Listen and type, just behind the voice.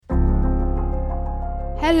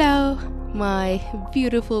Hello, my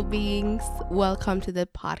beautiful beings. Welcome to the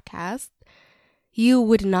podcast. You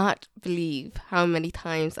would not believe how many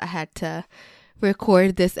times I had to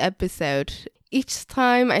record this episode. Each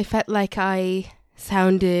time I felt like I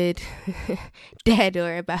sounded dead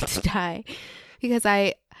or about to die because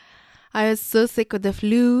I was so sick with the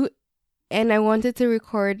flu and I wanted to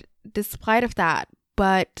record despite of that,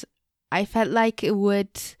 but I felt like it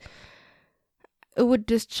would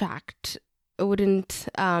distract.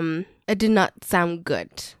 It did not sound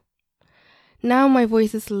good. Now my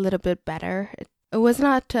voice is a little bit better. It was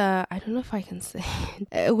not, I don't know if I can say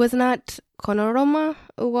it was not konoroma.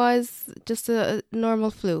 It was just a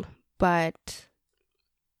normal flu, but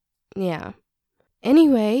yeah.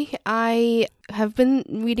 Anyway, I have been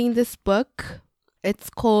reading this book.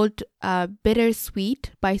 It's called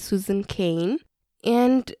Bittersweet by Susan Cain.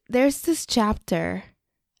 And there's this chapter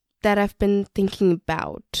that I've been thinking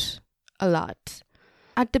about a lot.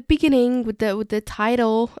 At the beginning, with the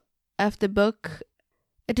title of the book,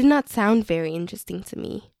 it did not sound very interesting to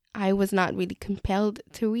me. I was not really compelled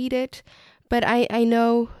to read it, but I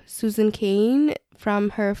know Susan Cain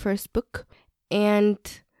from her first book, and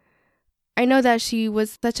I know that she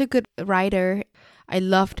was such a good writer. I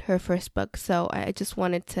loved her first book, so I just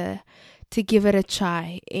wanted to give it a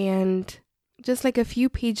try. And just like a few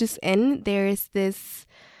pages in, there is this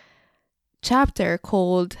chapter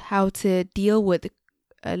called How to Deal with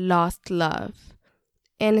Lost Love.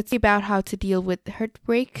 And it's about how to deal with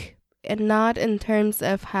heartbreak, and not in terms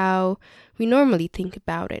of how we normally think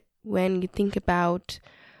about it. When you think about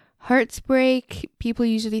heartbreak, people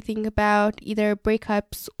usually think about either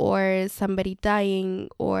breakups or somebody dying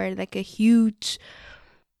or like a huge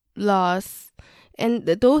loss. And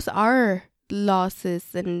those are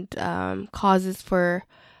losses and causes for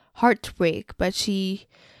heartbreak, but she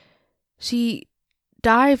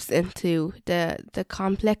dives into the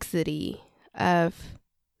complexity of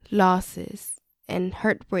losses and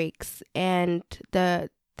heartbreaks and the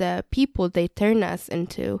people they turn us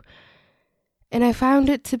into. And I found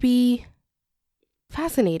it to be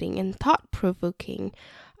fascinating and thought-provoking.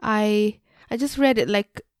 I just read it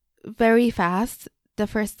like very fast the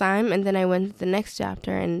first time, and then I went to the next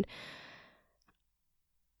chapter, and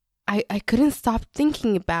I couldn't stop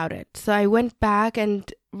thinking about it. So I went back and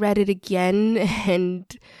read it again, and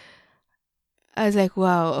I was like,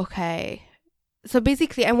 wow, okay. So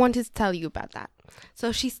basically, I wanted to tell you about that.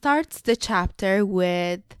 So she starts the chapter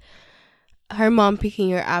with her mom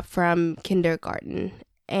picking her up from kindergarten,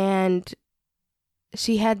 and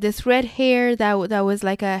she had this red hair that was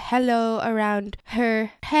like a halo around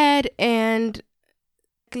her head, and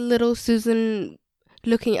little Susan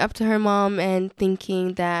looking up to her mom and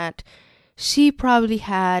thinking that she probably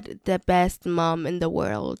had the best mom in the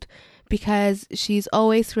world because she's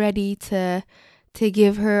always ready to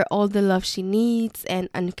give her all the love she needs and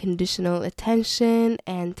unconditional attention,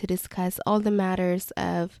 and to discuss all the matters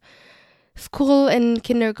of school and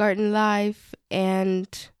kindergarten life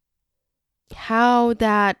and how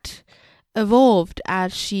that evolved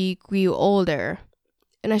as she grew older.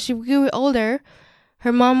 And as she grew older,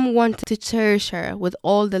 her mom wanted to cherish her with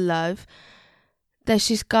all the love that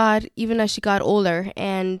she's got even as she got older.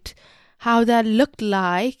 And how that looked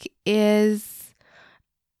like is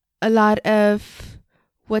a lot of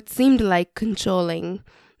what seemed like controlling.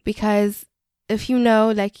 Because if you know,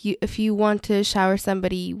 if you want to shower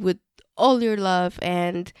somebody with all your love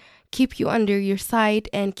and keep you under your sight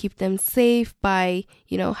and keep them safe by,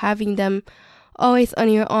 having them always on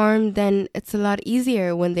your arm, then it's a lot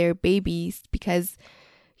easier when they're babies, because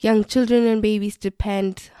young children and babies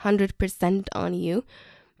depend 100% on you.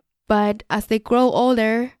 But as they grow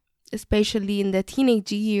older, especially in the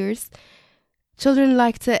teenage years, children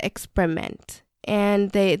like to experiment, and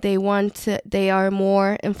they are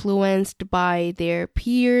more influenced by their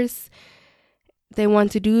peers. They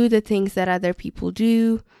want to do the things that other people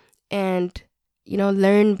do, and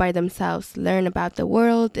learn by themselves, learn about the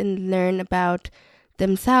world and learn about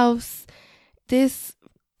themselves. This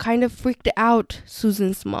kind of freaked out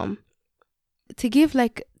Susan's mom. To give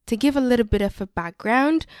a little bit of a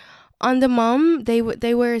background on the mom, they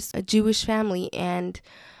were a Jewish family, and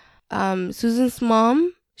Susan's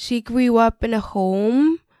mom, she grew up in a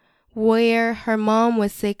home where her mom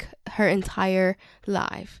was sick her entire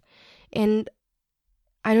life. And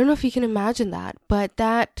I don't know if you can imagine that, but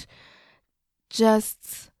that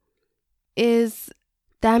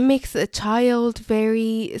makes a child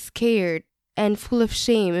very scared and full of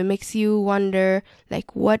shame. It makes you wonder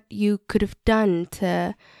what you could have done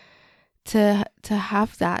to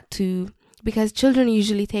have that, because children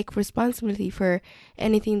usually take responsibility for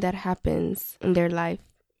anything that happens in their life.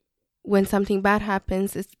 when something bad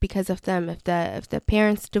happens, it's because of them. If the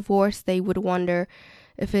parents divorce, they would wonder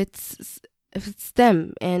if it's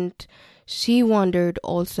them. And she wondered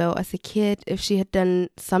also as a kid if she had done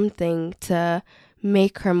something to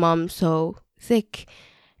make her mom so sick.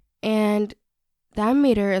 And that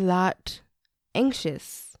made her a lot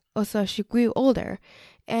anxious. Also, she grew older.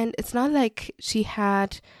 And it's not like she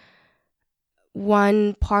had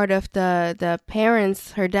one part of the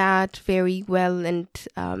parents, her dad, very well and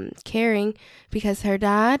caring, because her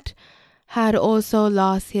dad had also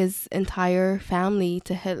lost his entire family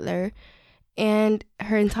to Hitler, and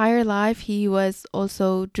her entire life he was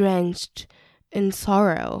also drenched in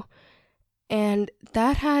sorrow, and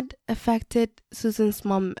that had affected Susan's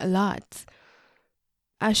mom a lot.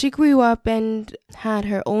 As she grew up and had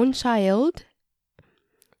her own child,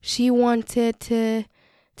 she wanted to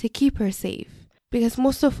keep her safe. Because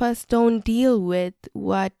most of us don't deal with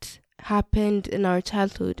what happened in our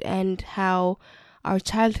childhood and how our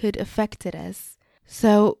childhood affected us.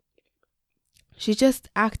 So she just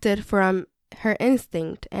acted from her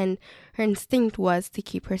instinct, and her instinct was to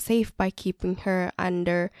keep her safe by keeping her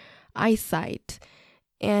under eyesight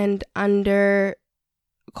and under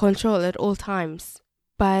control at all times.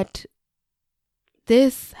 But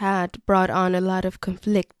this had brought on a lot of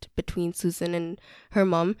conflict between Susan and her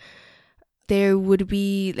mom. There would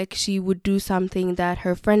be, like, she would do something that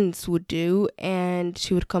her friends would do, and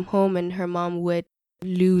she would come home and her mom would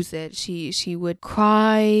lose it. She would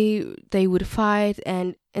cry, they would fight,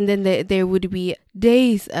 and then there would be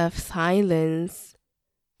days of silence.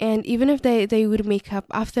 And even if they would make up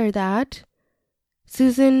after that,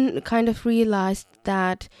 Susan kind of realized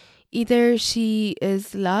that either she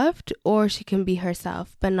is loved or she can be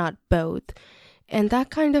herself, but not both. And that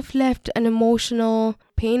kind of left an emotional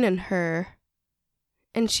pain in her.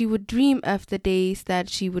 And she would dream of the days that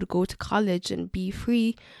she would go to college and be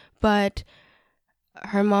free, but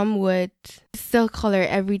her mom would still call her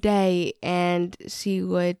every day, and she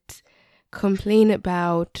would complain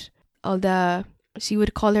about she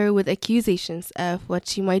would call her with accusations of what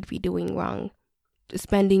she might be doing wrong.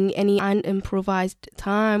 Spending any unimprovised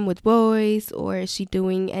time with boys, or is she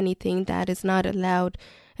doing anything that is not allowed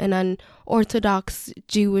in an Orthodox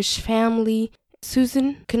Jewish family?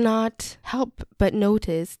 Susan could not help but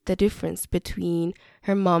notice the difference between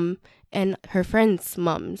her mom and her friends'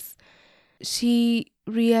 moms. She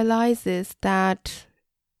realizes that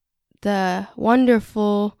the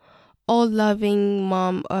wonderful, all-loving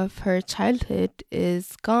mom of her childhood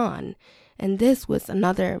is gone, and this was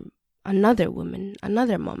another woman,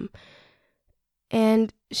 another mom.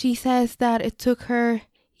 And she says that it took her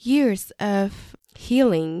years of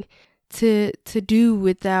healing to do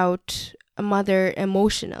without a mother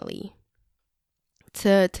emotionally,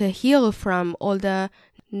 to heal from all the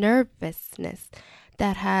nervousness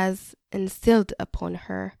that has instilled upon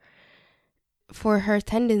her, for her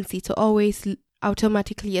tendency to always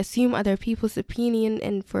automatically assume other people's opinion,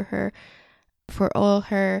 and for all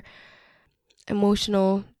her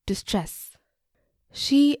emotional distress.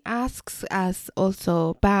 She asks us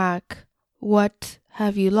also back, what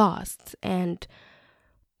have you lost, and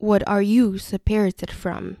what are you separated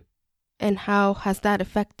from? And how has that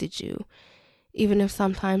affected you? Even if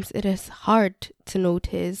sometimes it is hard to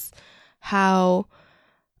notice how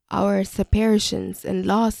our separations and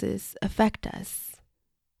losses affect us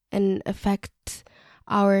and affect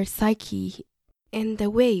our psyche and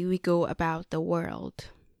the way we go about the world.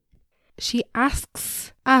 She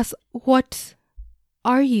asks us, what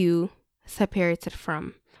are you separated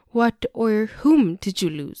from? What or whom did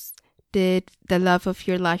you lose? Did the love of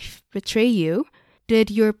your life betray you? Did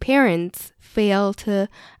your parents fail to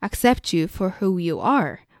accept you for who you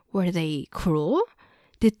are? Were they cruel?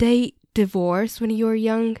 Did they divorce when you were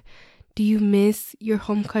young? Do you miss your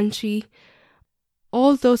home country?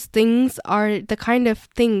 All those things are the kind of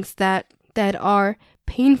things that are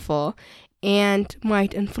painful and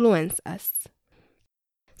might influence us.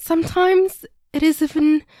 Sometimes it is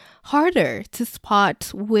even harder to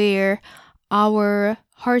spot where our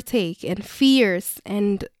heartache and fears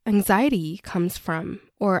and anxiety comes from,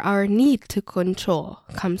 or our need to control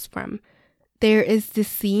comes from. There is this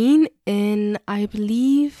scene in, I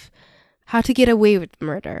believe, How to Get Away with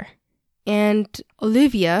Murder. And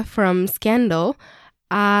Olivia from Scandal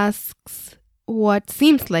asks what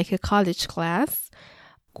seems like a college class,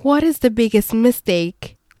 what is the biggest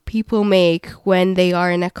mistake people make when they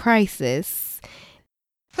are in a crisis?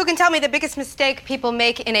 Who can tell me the biggest mistake people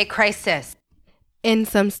make in a crisis? And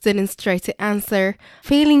some students try to answer,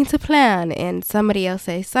 failing to plan, and somebody else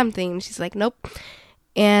says something, and she's like, nope.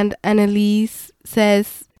 And Annalise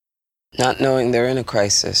says, not knowing they're in a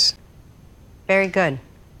crisis. Very good.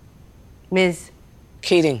 Ms.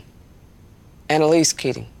 Keating. Annalise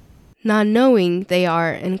Keating. not knowing they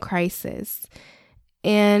are in crisis.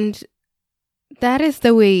 And that is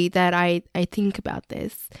the way that I think about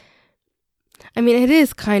this. I mean, it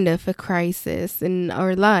is kind of a crisis in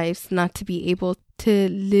our lives not to be able to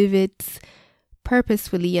live it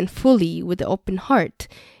purposefully and fully with an open heart.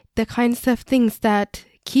 The kinds of things that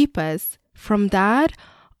keep us from that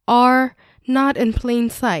are not in plain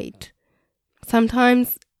sight.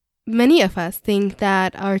 Sometimes many of us think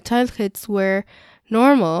that our childhoods were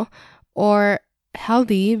normal or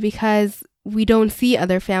healthy because we don't see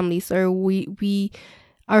other families, or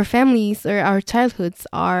our families or our childhoods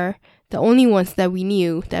are the only ones that we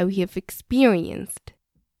knew, that we have experienced.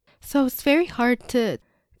 So it's very hard to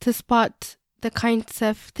spot the kinds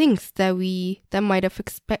of things that might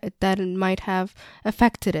have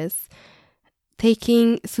affected us.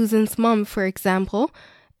 Taking Susan's mom, for example,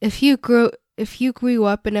 if you grew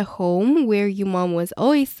up in a home where your mom was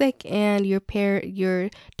always sick and your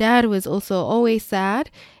dad was also always sad,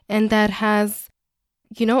 and that has,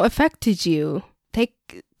 affected you,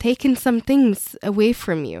 taken some things away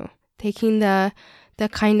from you, taking the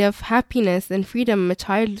kind of happiness and freedom a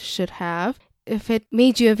child should have. If it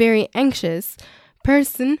made you a very anxious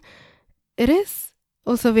person, it is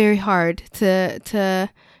also very hard to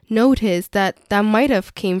notice that might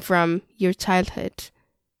have came from your childhood.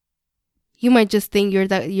 You might just think you're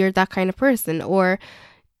that kind of person, or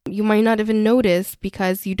you might not even notice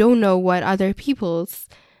because you don't know what other people's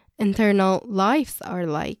internal lives are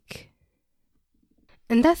like.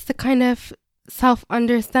 And that's the kind of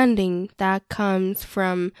self-understanding that comes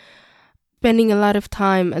from spending a lot of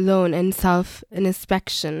time alone and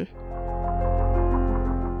self-introspection.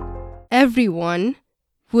 Everyone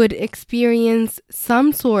would experience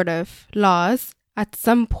some sort of loss at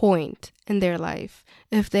some point in their life,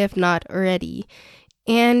 if they have not already.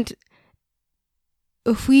 And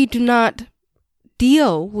if we do not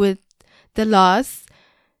deal with the loss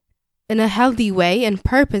in a healthy way and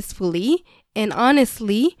purposefully and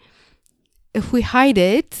honestly, if we hide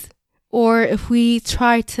it or if we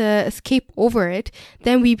try to escape over it,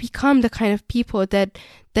 then we become the kind of people that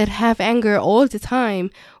have anger all the time,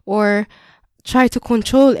 or try to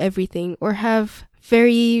control everything, or have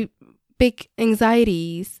very big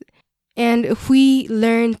anxieties. And if we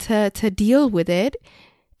learn to deal with it,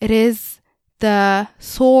 it is the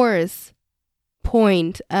source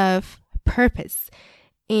point of purpose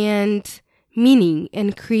and meaning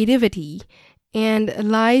and creativity and a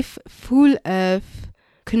life full of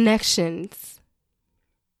connections.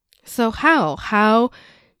 So how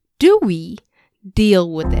do we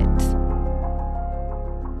deal with it?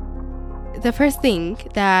 The first thing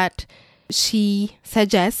that she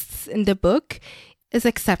suggests in the book is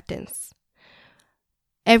acceptance.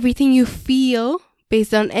 Everything you feel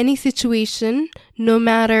based on any situation, no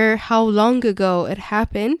matter how long ago it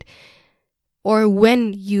happened or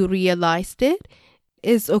when you realized it,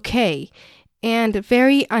 is okay. And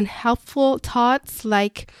very unhelpful thoughts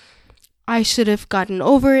like, I should have gotten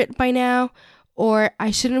over it by now, or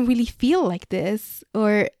I shouldn't really feel like this,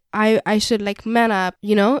 or I should man up,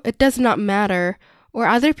 it does not matter, or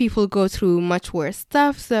other people go through much worse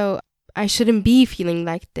stuff, so I shouldn't be feeling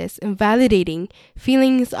like this. Invalidating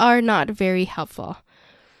feelings are not very helpful.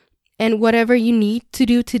 And whatever you need to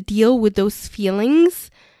do to deal with those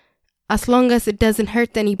feelings, as long as it doesn't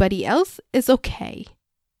hurt anybody else, is okay.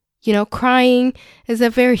 Crying is a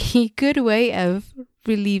very good way of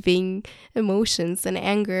relieving emotions and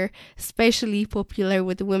anger, especially popular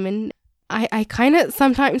with women. I kind of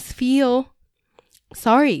sometimes feel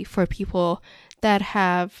sorry for people that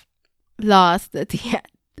have lost the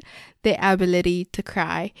ability to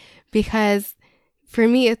cry, because for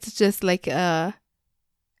me it's just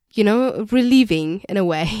relieving in a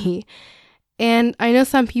way. And I know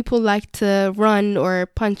some people like to run or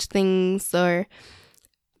punch things, or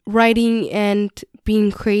writing and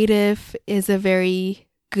being creative is a very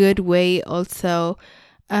good way also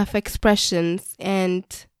of expressions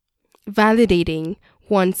and validating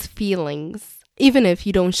one's feelings, even if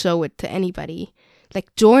you don't show it to anybody.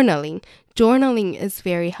 Like journaling is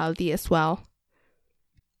very healthy as well.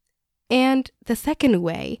 And the second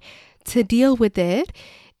way to deal with it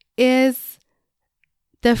is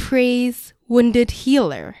the phrase wounded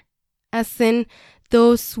healer, as in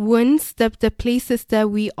those wounds, the places that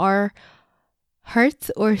we are hurt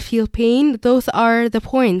or feel pain, those are the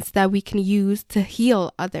points that we can use to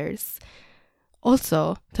heal others.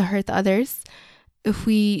 Also, to hurt others,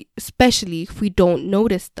 especially if we don't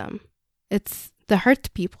notice them. It's the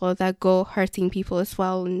hurt people that go hurting people as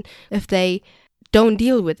well, and if they don't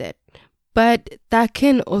deal with it. But that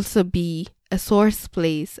can also be a source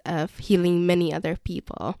place of healing many other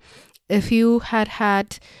people. If you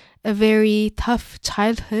had a very tough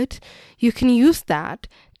childhood, you can use that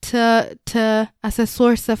to as a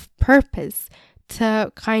source of purpose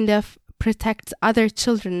to kind of protect other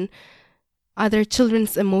children's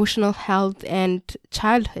emotional health and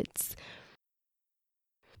childhoods.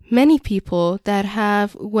 Many people that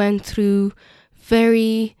have went through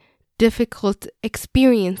very difficult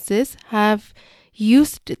experiences have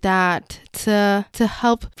used that to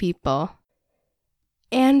help people.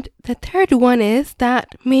 And the third one is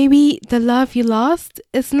that maybe the love you lost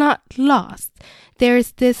is not lost.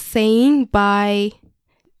 There's this saying by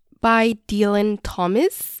Dylan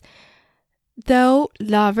Thomas, though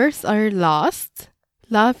lovers are lost,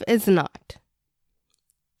 love is not.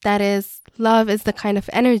 That is, love is the kind of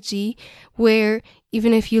energy where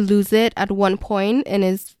even if you lose it at one point and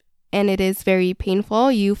it is very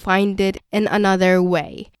painful, you find it in another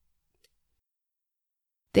way.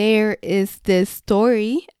 There is this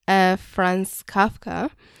story of Franz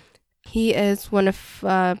Kafka. He is one of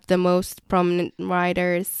the most prominent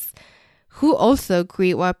writers who also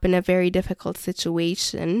grew up in a very difficult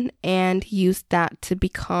situation and used that to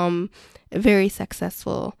become a very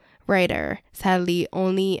successful writer. Sadly,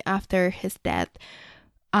 only after his death.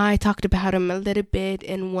 I talked about him a little bit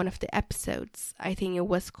in one of the episodes. I think it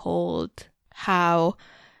was called How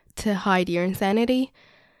to Hide Your Insanity.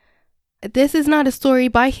 This is not a story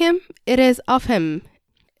by him, it is of him.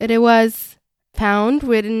 It was found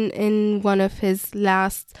written in one of his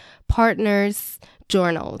last partner's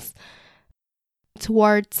journals.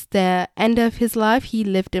 Towards the end of his life, he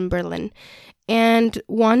lived in Berlin. And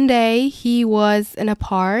one day he was in a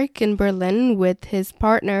park in Berlin with his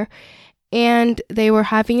partner, and they were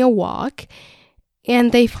having a walk,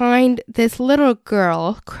 and they find this little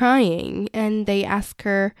girl crying, and they ask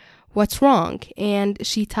her what's wrong, and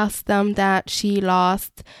she tells them that she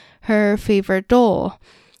lost her favorite doll,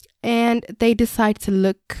 and they decide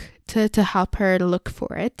to help her look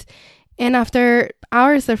for it. And after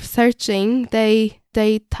hours of searching,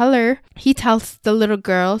 he tells the little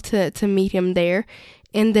girl to meet him there,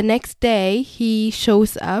 and the next day he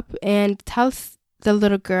shows up and tells the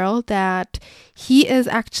little girl that he is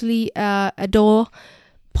actually a doll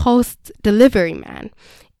post-delivery man.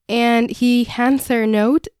 And he hands her a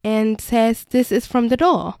note and says, "This is from the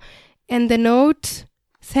doll." And the note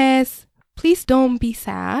says, "Please don't be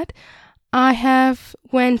sad. I have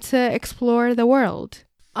went to explore the world.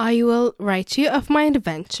 I will write you of my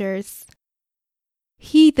adventures."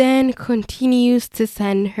 He then continues to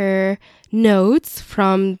send her notes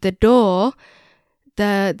from the doll.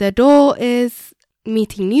 The doll is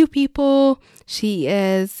meeting new people. She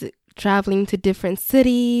is traveling to different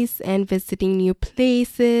cities and visiting new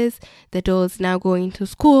places. The doll is now going to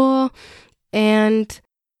school, and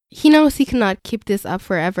he knows he cannot keep this up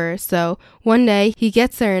forever. So one day he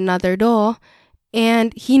gets her another doll,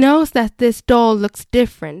 and he knows that this doll looks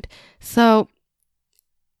different. So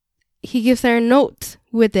he gives her a note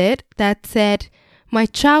with it that said, "My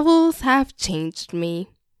travels have changed me."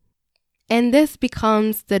 And this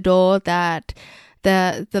becomes the doll that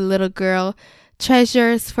the little girl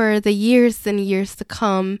treasures for the years and years to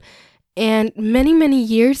come. And many, many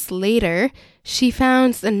years later, she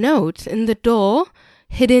finds a note in the doll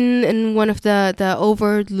hidden in one of the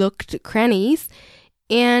overlooked crannies.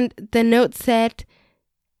 And the note said,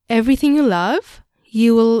 "Everything you love,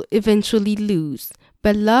 you will eventually lose,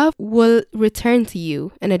 but love will return to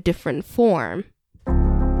you in a different form."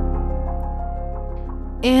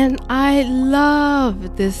 And I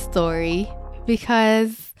love this story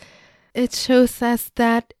because it shows us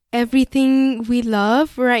that everything we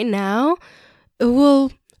love right now it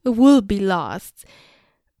will be lost,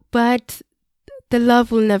 but the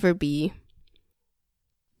love will never be.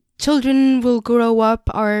 Children will grow up,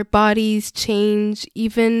 our bodies change,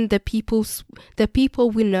 even the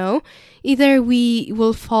people we know. Either we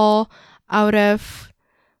will fall out of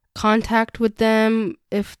contact with them.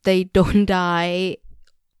 If they don't die,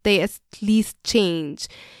 they at least change.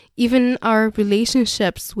 Even our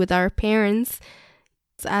relationships with our parents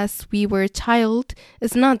as we were a child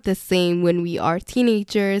is not the same when we are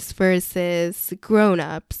teenagers versus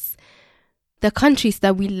grown-ups. The countries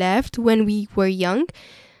that we left when we were young,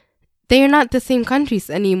 they are not the same countries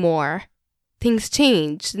anymore. Things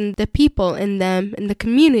change, and the people in them and the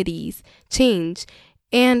communities change.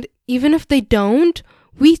 And even if they don't,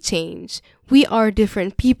 we change. We are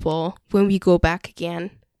different people when we go back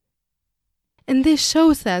again. And this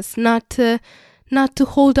shows us not to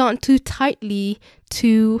hold on too tightly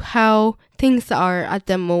to how things are at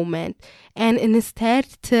the moment, and instead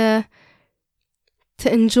to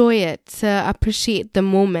enjoy it, to appreciate the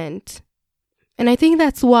moment. And I think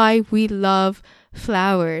that's why we love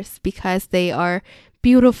flowers, because they are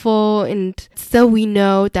beautiful, and so we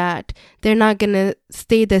know that they're not gonna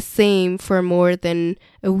stay the same for more than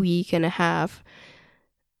a week and a half.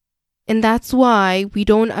 And that's why we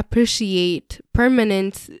don't appreciate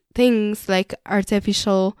permanent things like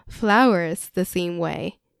artificial flowers the same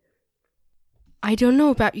way. I don't know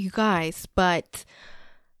about you guys, but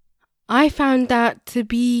I found that to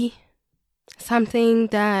be something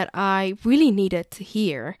that I really needed to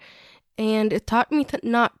hear. And it taught me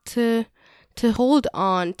not to hold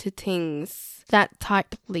on to things that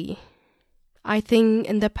tightly. I think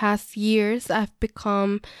in the past years, I've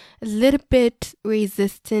become a little bit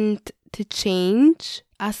resistant to change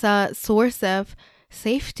as a source of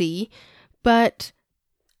safety, but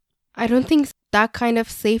I don't think that kind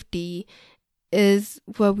of safety is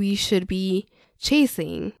what we should be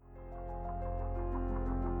chasing.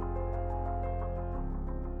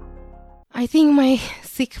 I think my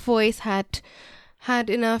sick voice had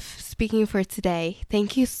enough speaking for today.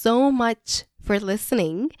 Thank you so much for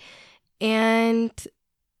listening, and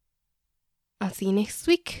I'll see you next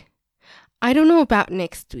week. I don't know about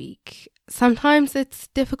next week. Sometimes it's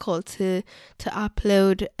difficult to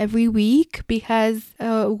upload every week because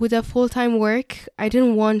with a full-time work, I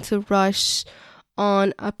didn't want to rush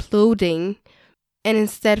on uploading and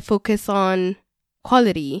instead focus on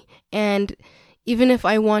quality. And even if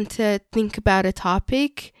I want to think about a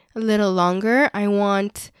topic a little longer, I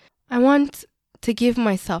want to give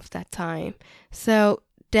myself that time. So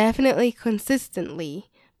definitely consistently,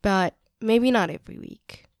 but maybe not every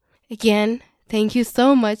week. Again, thank you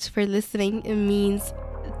so much for listening. It means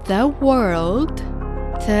the world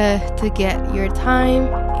to get your time,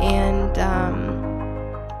 and